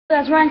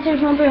That's Ryan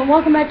Taylor and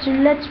welcome back to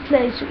Let's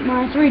Play Super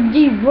Mario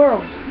 3D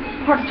World,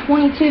 part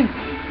 22.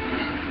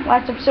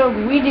 Last episode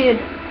we did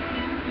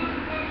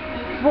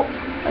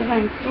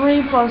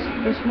 3 plus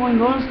this one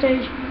bonus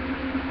stage,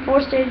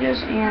 4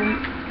 stages,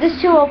 and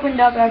this 2 opened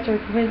up after we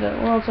completed the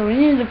world, so we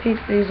needed to pick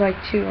these 2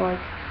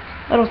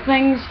 little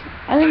things.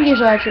 I think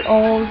these are actually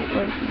old,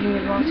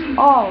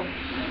 Oh,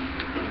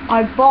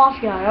 my boss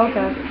guy,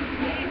 okay.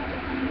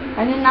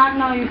 I did not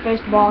know you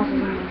faced bosses in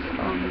this.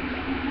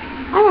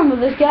 I remember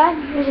this guy.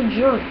 He was a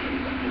jerk.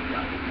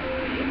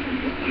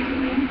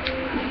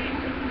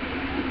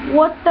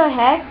 What the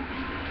heck?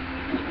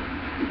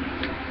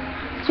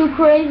 Too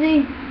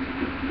crazy.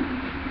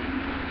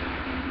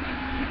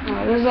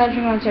 Oh, this is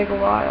actually going to take a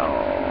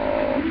while.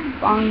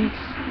 Bounce.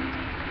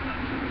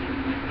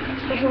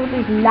 Especially with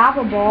these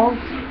lava balls.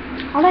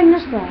 How did I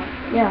miss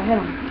that? Yeah, hit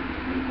him.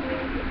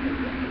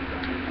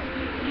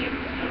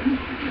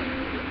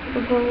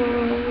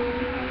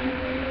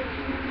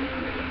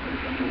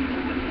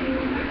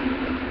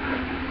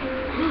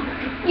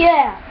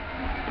 Yeah,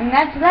 and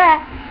that's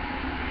that.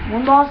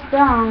 One boss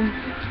down.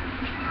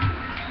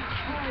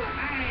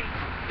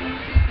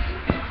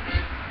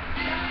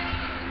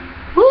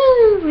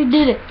 Woo! We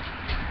did it.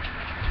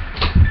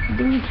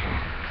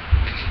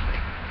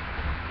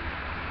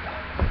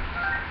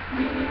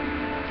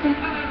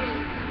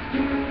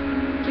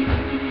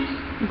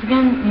 Once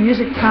again,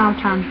 music time.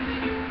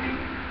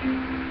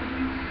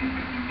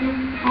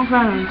 I'll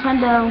try on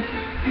Nintendo.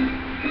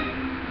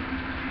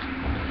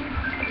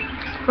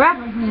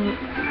 Graphics,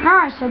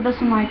 I said this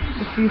in the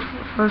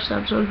first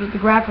episodes, but the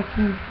graphics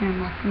in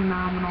are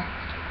phenomenal.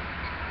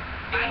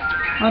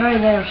 Already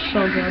they are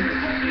so good.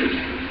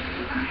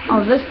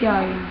 Oh, this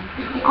guy.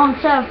 Oh,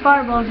 instead of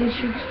fireballs, he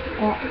shoots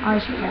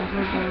ice balls.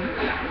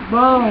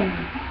 Boom.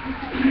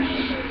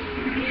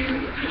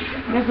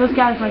 I guess this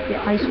guy's like the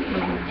ice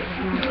ball.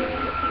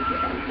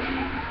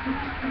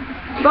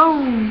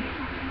 Boom.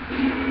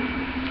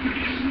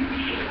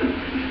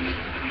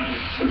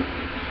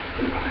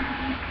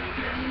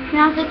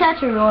 Now, it's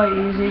actually really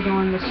easy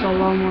doing the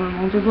solo mode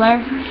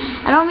multiplayer.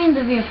 I don't mean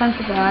to be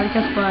offensive to that,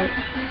 but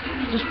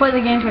just play the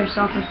game for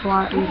yourself. It's a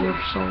lot easier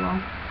for solo.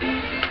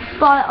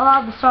 But a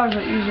lot of the stars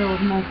are easier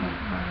with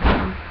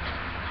multiplayer.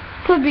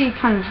 Could be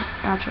kind of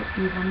actually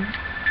even.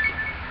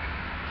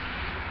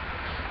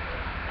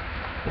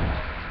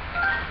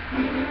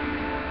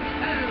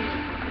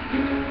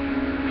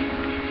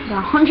 The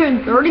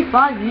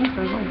 135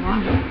 meters, oh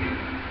wow.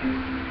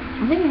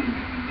 I think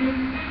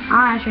I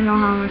don't actually know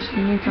how much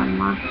the meats on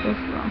my this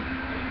though.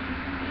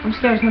 I'm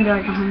scared it's gonna be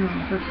like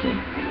 150.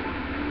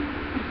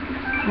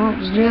 Well,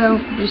 let's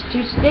do these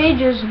 2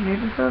 stages,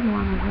 maybe the 3rd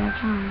one if we have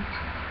time.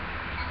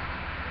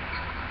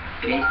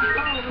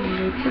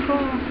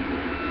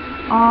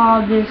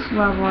 Oh, this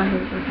level, I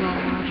hate this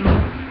level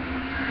actually.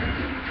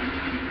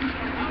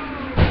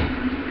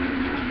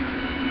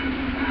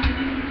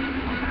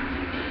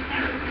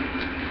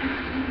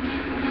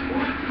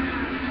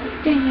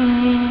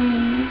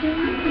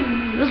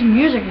 This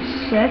music is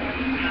sick.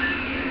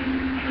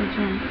 It's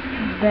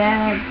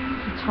bad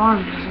guitar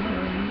music.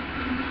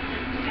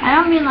 I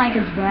don't mean like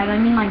it's bad. I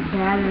mean like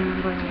bad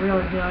and like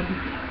really good.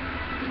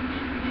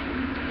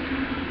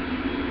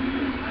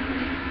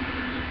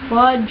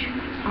 Fudge.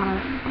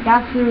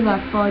 Got through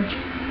that fudge.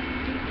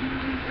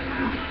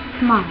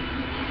 Come on.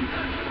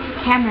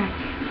 Camera. I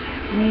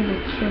need to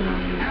chill on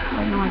you.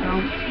 But no, I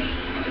don't.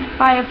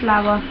 Fire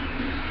flower.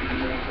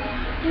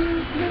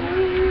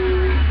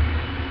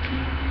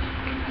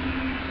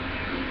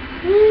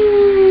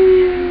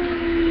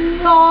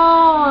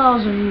 Oh, that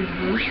was a huge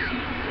boost. I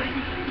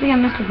think I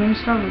missed a green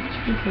star with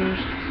speakers.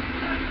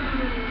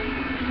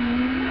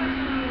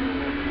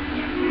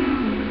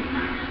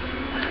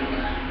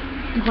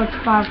 It's like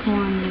 5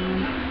 coins,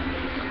 man.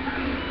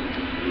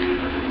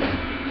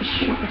 Just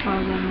shoot the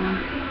fireball, man.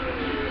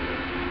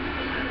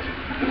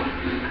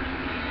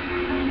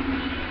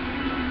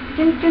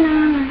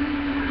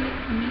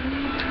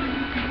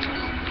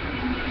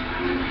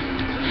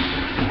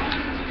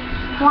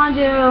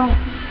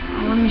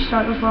 Let me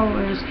start this level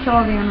is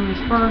kill the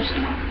enemies first.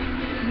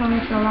 It's gonna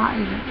make it a lot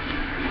easier.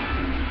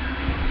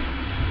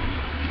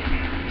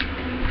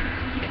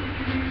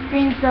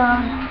 Green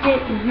star, get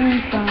the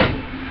green star. I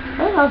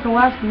think that was the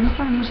last one. This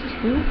time I missed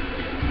 2.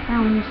 I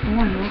only missed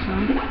 1 this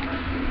time.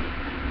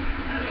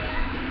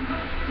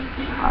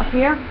 Up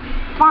here,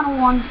 final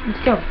one,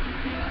 let's go.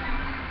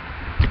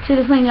 See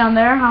this thing down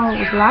there, how it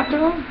was locked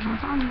over?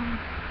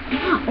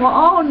 Well,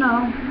 oh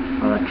no.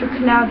 Electric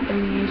cloud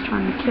thing is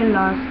trying to kill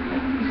us.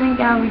 I think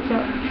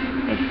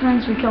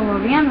since we kill all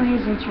the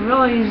enemies, it's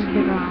really easy to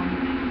get around.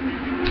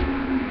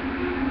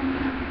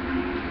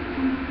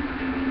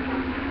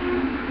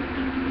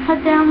 Head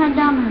down, head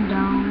down, head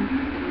down.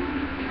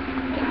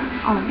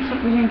 Oh,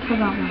 except we didn't kill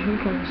that one. Who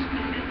cares?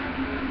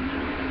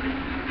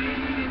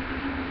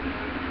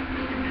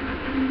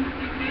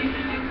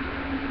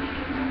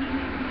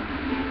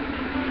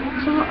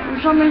 So,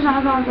 for some reason,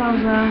 I thought that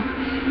was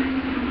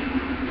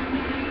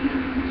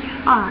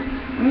Alright,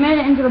 we made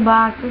it into the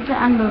box. It's the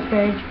end of the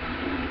stage.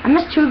 I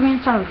missed 2 green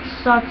stars, which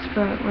sucks,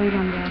 but what are you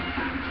gonna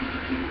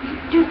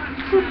do?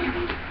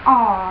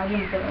 Aw, I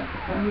didn't get it.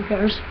 Who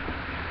cares?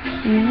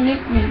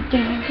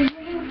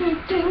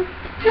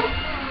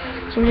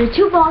 So we did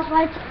 2 boss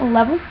fights, a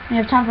level. We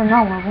have time for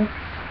another level.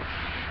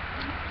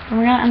 And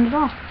we're gonna end it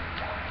off.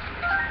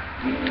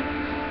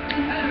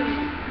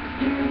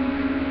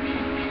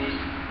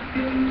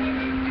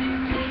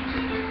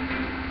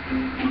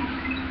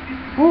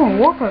 Oh,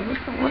 Walker,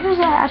 where does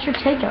that actually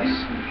take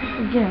us?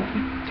 Forget.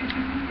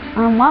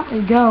 Let me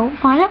go.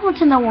 Find out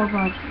what's in the warp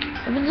pod.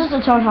 If it's just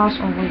a toad house,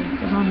 oh wait,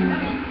 because I need it.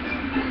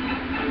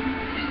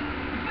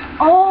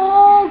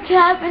 Oh,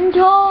 Captain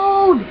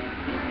Toad!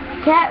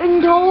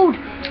 Captain Toad!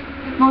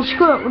 No,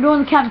 screw it, we're doing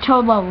the Captain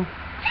Toad level.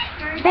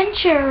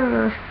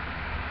 Adventure!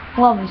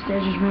 Love these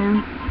stages,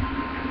 man.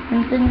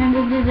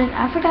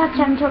 I forgot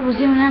Captain Toad was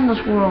even in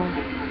this world.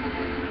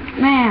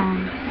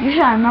 Man, you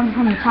should remember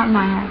from the top of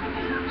my head.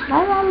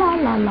 La la la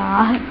la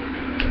la.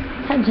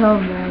 Captain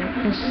Toad, man,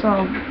 is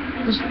so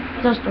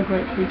just a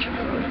great feature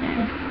for the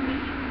game.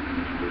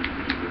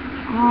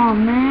 Oh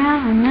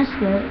man, I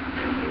missed it.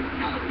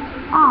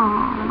 Oh,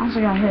 I also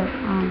got hit.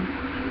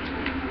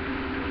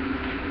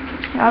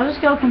 Yeah, I'll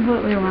just go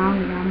completely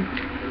around again.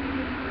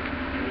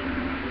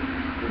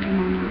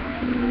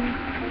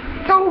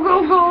 Go,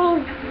 go,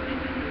 go!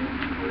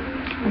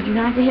 I do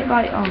not get hit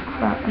by. Oh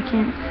crap! I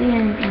can't see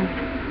anything.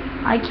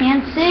 I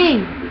can't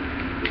see.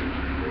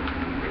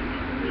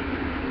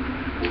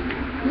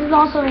 This is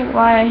also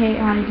why I hate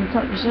how you can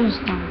touch your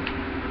system.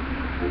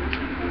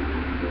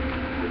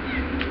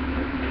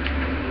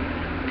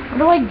 Where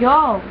do I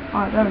go?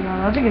 Alright, there we go.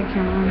 That's a good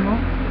camera angle.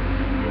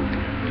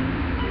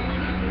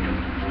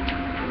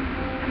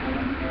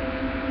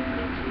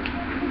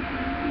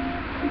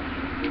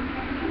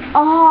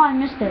 Oh, I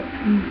missed it.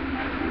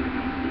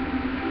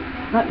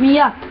 Let me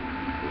up.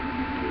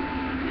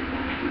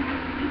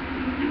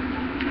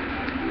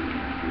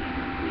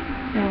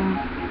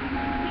 Yeah.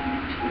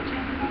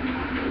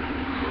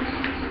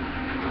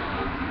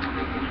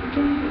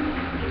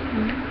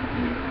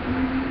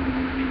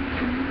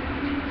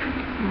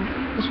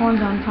 This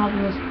one's on top of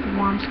this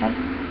worm's head.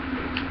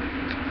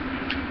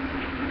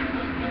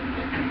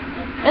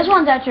 This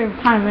one's actually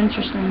kind of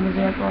interesting because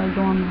you have to like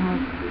go on the head.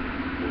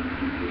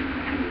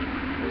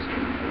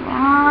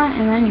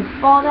 And then you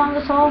fall down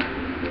this hole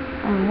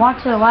and walk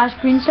to the last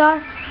green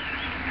star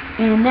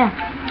and there.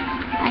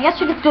 I guess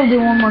we could still do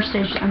one more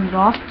stage to end it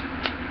off.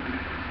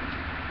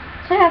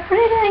 So yeah,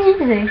 pretty dang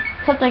easy.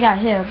 Except I got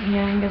hit,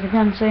 because I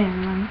couldn't see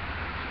anything.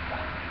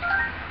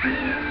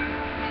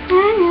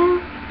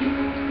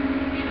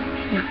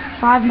 Yeah.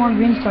 5 more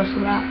green stars for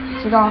that.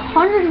 So I got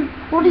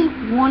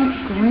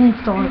 141 green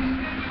stars.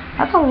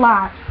 That's a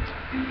lot.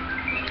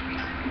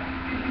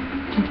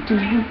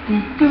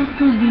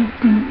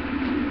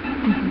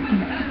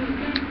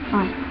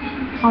 Alright,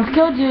 I've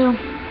killed you.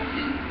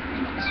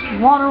 It's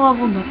water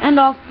level. Then end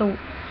off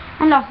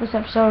this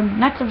episode.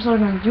 Next episode,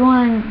 we're gonna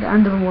join the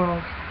end of the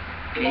world.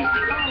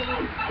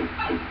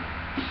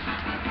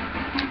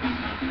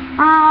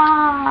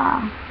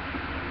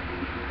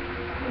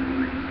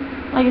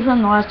 Like I said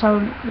in the last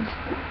time,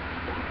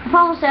 I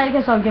promised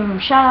Atticus I'll give him a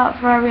shout out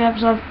for every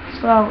episode.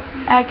 So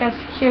Atticus,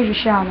 here's your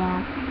shout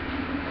out.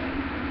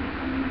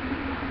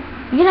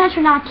 You can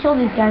actually not kill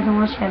these guys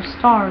unless you have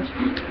stars,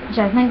 which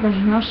I think there's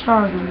no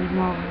stars in these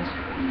levels.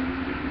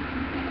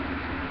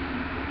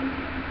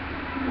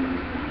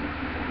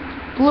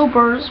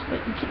 Bloopers,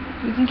 but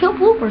you can kill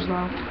bloopers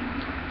though.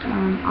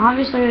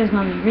 Obviously there's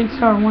not a green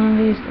star on one of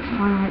these, but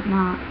why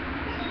not?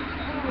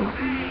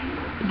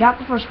 You got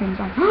the first green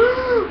star.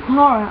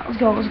 Alright, let's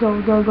go.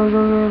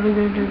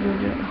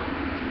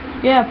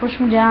 Yeah, push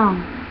me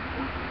down.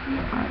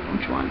 Alright,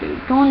 what you want to do?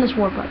 Go in this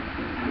warp pipe.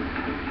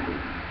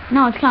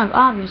 No, it's kind of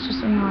obvious,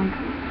 just like,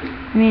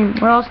 I mean,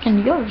 where else can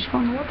you go? Just go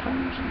in the warp pipe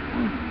or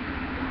something.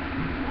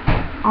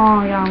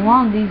 Oh yeah,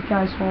 one of these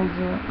guys holds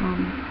it.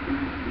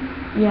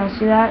 Yeah,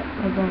 see that?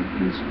 Right there,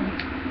 this one.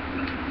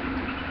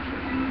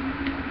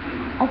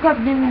 Oh crap, I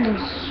didn't even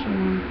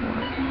swim for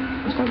it.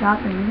 I still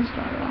got the green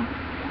star though.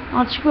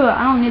 Oh, screw it,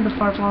 I don't need the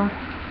firefly.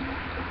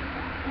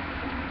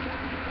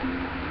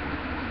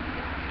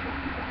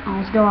 Oh,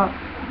 let's go up.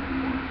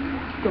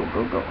 Go.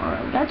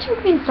 Alright, we got 2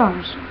 green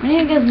stars. We need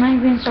to get as many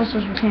green stars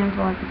as we can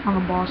for like the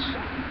final boss.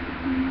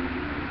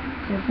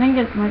 I think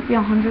it might be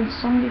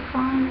 175.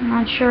 I'm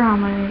not sure how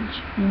many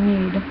you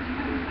need.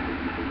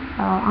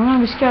 I'm gonna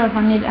be scared if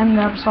I need to end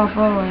the episode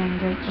early and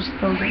just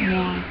go get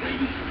more.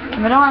 If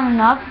I don't have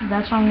enough,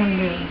 that's what I'm gonna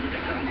do.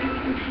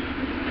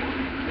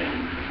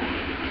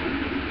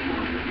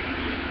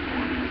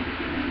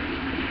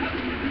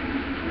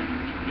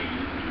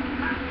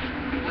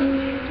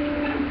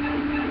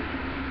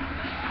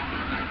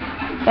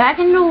 Back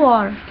in the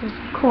water, because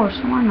of course,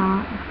 why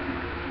not?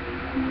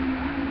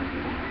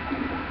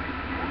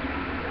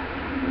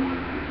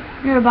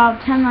 You're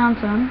about 10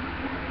 minutes in.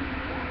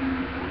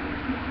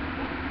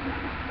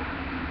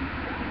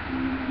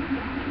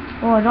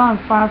 Oh, I don't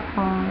have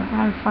firefly. If I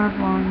had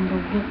firefly, I'm gonna go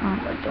get one,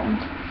 but I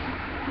don't.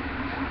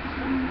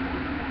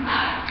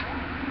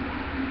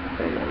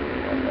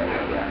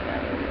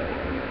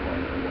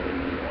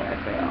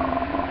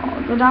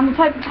 Go down the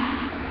pipe.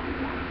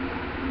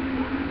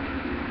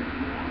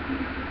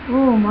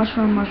 Ooh,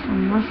 mushroom,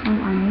 mushroom,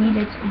 mushroom. I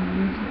need it. I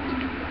need it.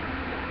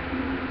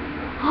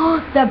 Oh,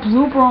 that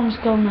blooper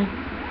almost killed me.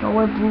 Go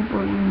away,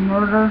 blooper, you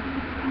murder.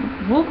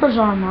 Bloopers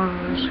are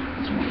murderers.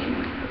 That's what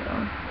they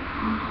are.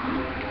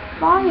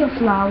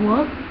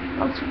 Fireflower.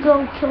 Let's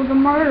go kill the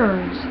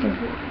murderers.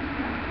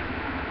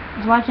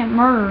 Because why can't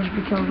murderers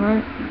be killed,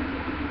 right?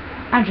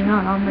 Actually,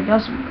 no, that would make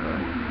us a murderer.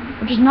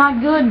 Which is not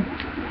good.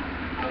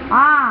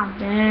 Ah,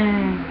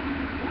 dang.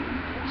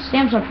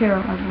 Stamps up here,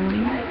 I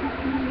believe.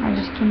 I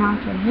just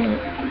cannot get hit.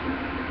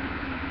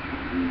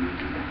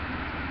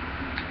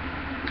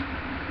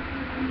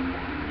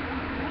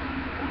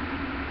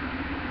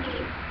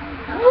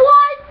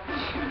 What?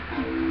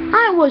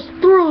 I was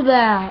through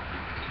that.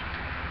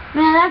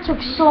 Man, that took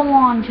so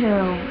long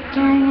too.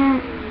 Dang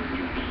it.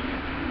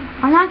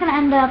 I'm not gonna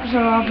end the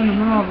episode off in the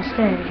middle of a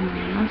stage,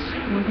 man. That's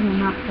one thing I'm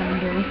not gonna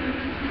do.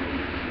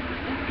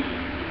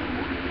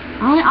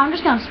 I'm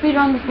just gonna speed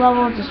run this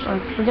level, just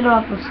like forget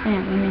about the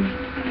stamp. I mean,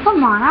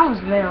 come on, I was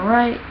there,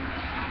 right?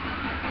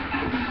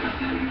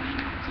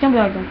 It's gonna be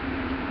like a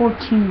 14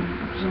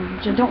 episode,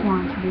 which I don't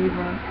want it to be,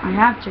 but I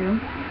have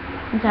to.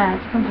 Because I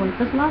have to complete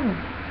this level.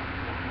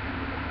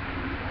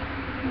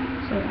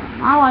 So yeah,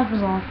 my life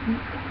is awesome.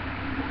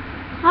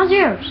 How's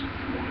yours?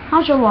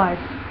 How's your life?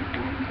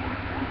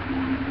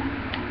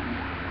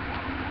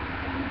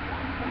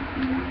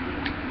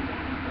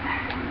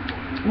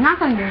 I'm not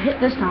gonna get hit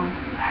this time.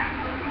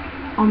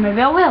 Or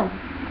maybe I will.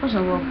 Of course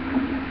I will.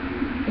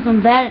 Because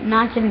I'm bad at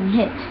not getting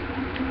hit.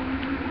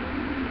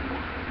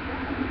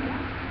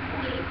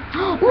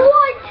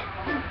 What?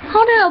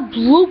 How did a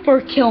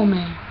blooper kill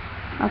me?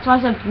 That's why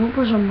I said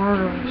bloopers are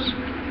murderers.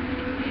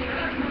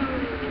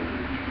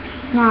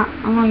 Nah,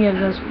 I'm gonna give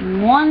this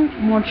one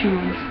more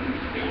chance.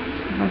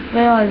 If I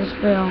fail, I just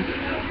fail.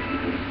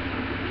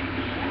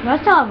 But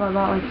I still have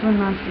about like 3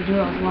 minutes to do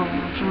this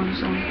level,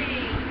 honestly.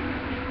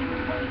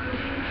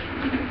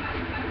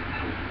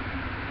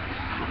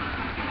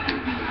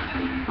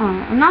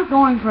 Alright, I'm not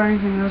going for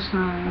anything this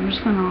time. I'm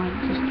just gonna like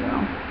just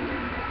go.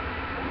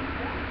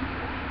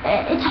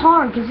 It's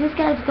hard because these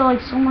guys go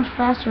like so much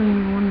faster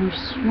than when you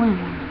swim.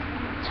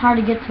 It's hard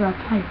to get to that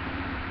pipe.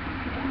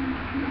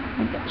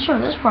 Like, sure,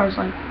 this part is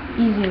like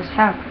easy as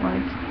heck.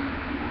 Like,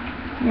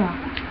 yeah.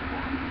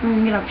 And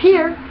then get up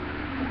here.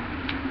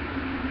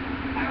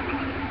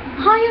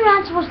 How are you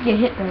not supposed to get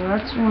hit there?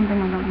 That's one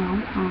thing I don't know.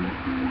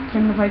 Get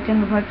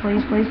in the pipe,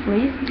 please, please,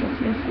 please. Yes,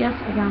 yes, yes.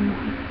 I got in the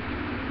pipe.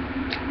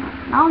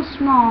 Now I'm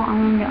small.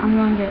 I'm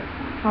gonna get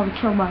probably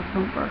killed by a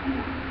blooper.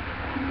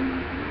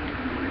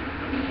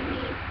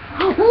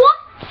 What?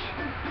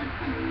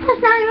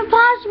 That's not even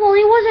possible.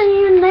 He wasn't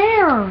even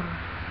there.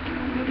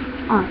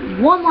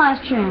 Alright, one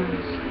last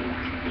chance.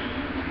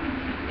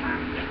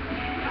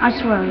 I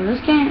swear, this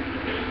game.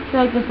 I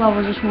feel like this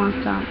level just wants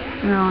to,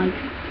 you know, like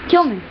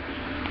kill me.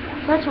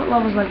 That's what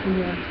levels like to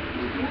do.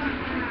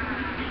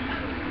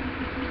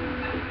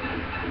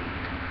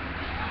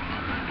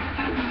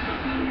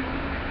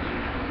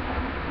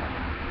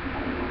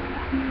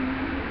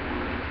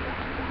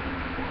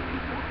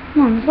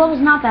 Come on, this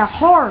level's not that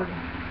hard.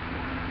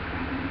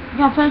 I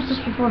gotta finish this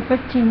before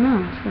 15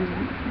 minutes. Cause if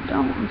I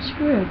don't, I'm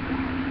screwed.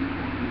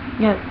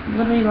 You got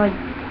literally like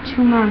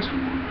 2 minutes.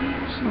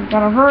 So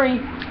gotta hurry.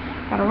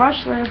 Gotta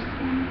rush this.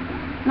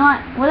 You know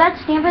what? Well, that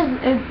stamp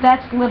is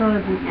that's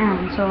literally the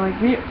end. So like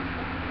we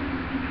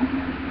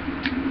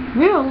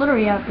were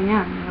literally at the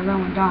end. And then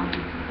we died.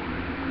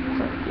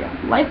 So yeah,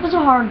 life is a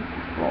hard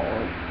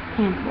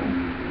handful.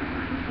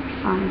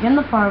 Get in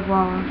the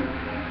fireball.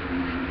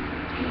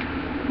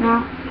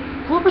 Now,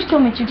 bloopers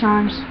killed me 2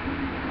 times.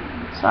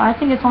 So I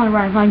think it's only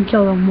right if I can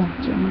kill them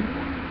once.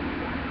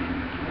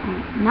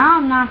 Now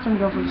I'm not gonna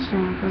go for the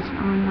stamp because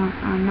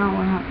I know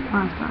what happened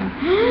last time.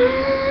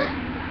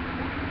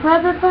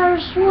 Rapid fire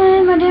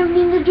swim, I didn't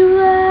mean to do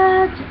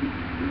that.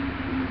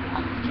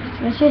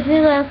 Let's just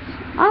do this.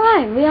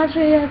 Alright, we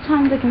actually have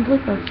time to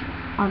complete this.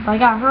 I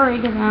gotta hurry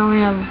because I only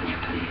have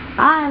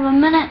a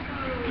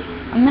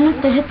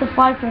minute to hit the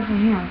 5 from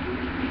here.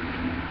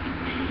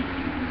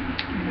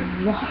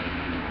 What?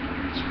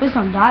 Please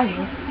don't die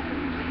here.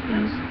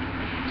 Please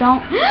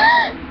don't.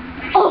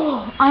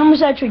 Oh, I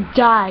almost actually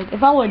died.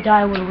 If I would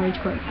die, I would have rage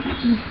quit.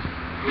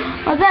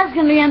 But that's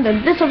going to be the end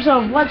of this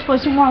episode of Let's Play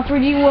Super Mario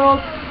 3D World.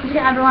 If you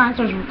have the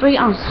answers for 3,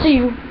 I'll see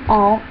you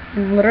all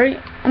in literally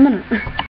a minute.